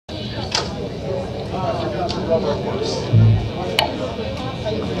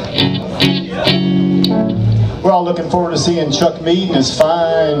We're all looking forward to seeing Chuck Mead and his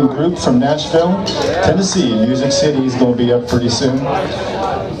fine group from Nashville, Tennessee. Music City is going to be up pretty soon.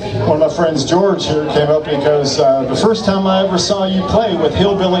 One of my friends, George, here came up because the first time I ever saw you play with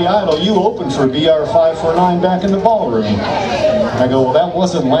Hillbilly Idol, you opened for BR 549 back in the ballroom. I go, well, that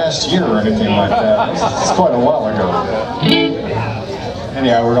wasn't last year or anything like that. It's quite a while ago.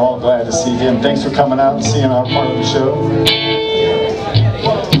 Anyhow, we're all glad to see him. Thanks for coming out and seeing our part of the show.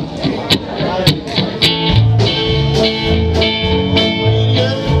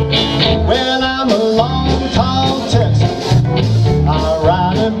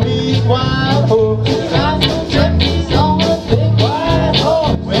 Wild horse, Texas on a big white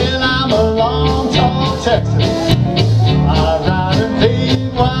horse. Well, I'm a long, tall Texan. I ride a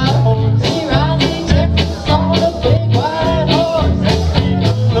big white horse. He rides in Texas on a big white horse.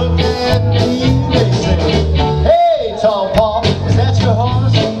 People look at me, they say, "Hey, tall Paul, is that your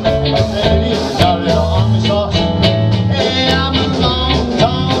horse?" I said, "It is. Got it on me sauce." Hey, I'm a long,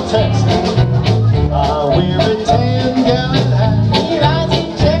 tall Texan. I wear a 10-gallon hat.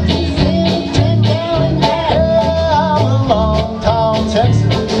 Texas.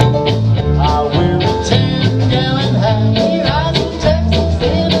 I wear a 10-gallon hat. He rides in Texas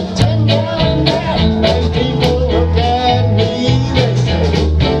in a 10-gallon hat. And people look at me, they say,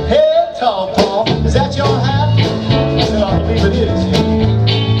 "Hey, tall Paul, is that your hat?" I said, "I believe it is."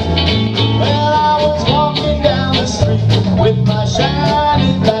 Well, I was walking down the street with my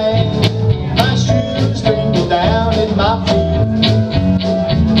shiny bag, my shoes sprinkled down in my feet.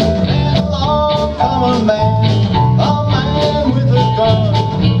 And along come a man with a gun.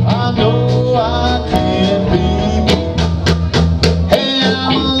 I know I can't be beat. Hey,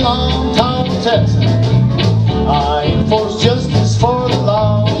 I'm a long, tall Texan. I enforce justice for the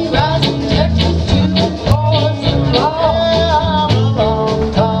law. He rides in Texas to enforce the law. Hey, I'm a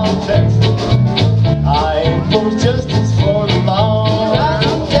long, tall Texan. I enforce justice for the law. He rides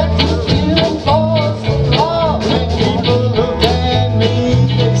in Texas to enforce the law. When people look at me,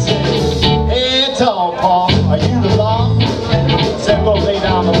 they say, "Hey, tall Paul, are you the law?" Said, "Go lay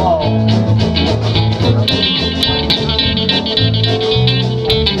down the law."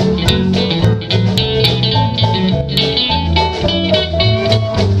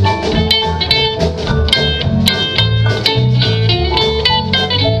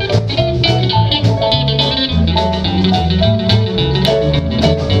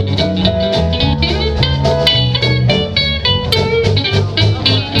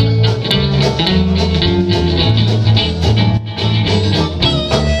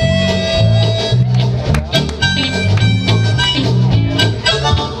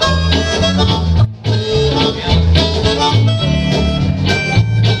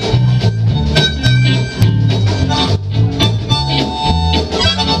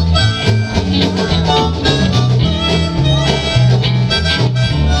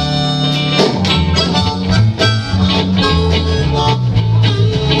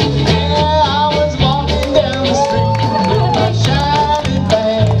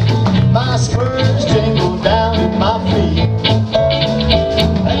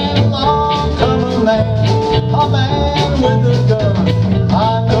 A man with a gun, I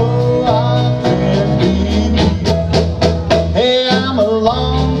know I can't be beat. Hey, I'm a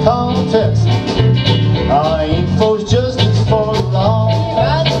long, tall Texan. I enforce justice for the law. He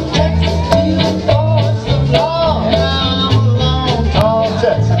rides in Texas to enforce the law. And I'm a long, tall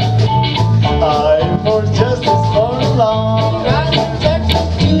Texan. I enforce justice for the law. He rides in Texas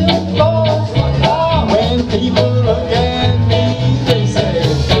to enforce the law. When people look at me, they say,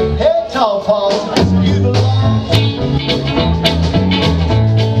 "Hey, tall Paul, you the law."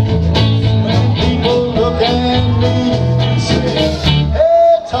 When people look at me, they say,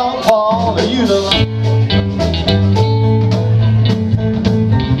 "Hey, tall Paul, are you the law?"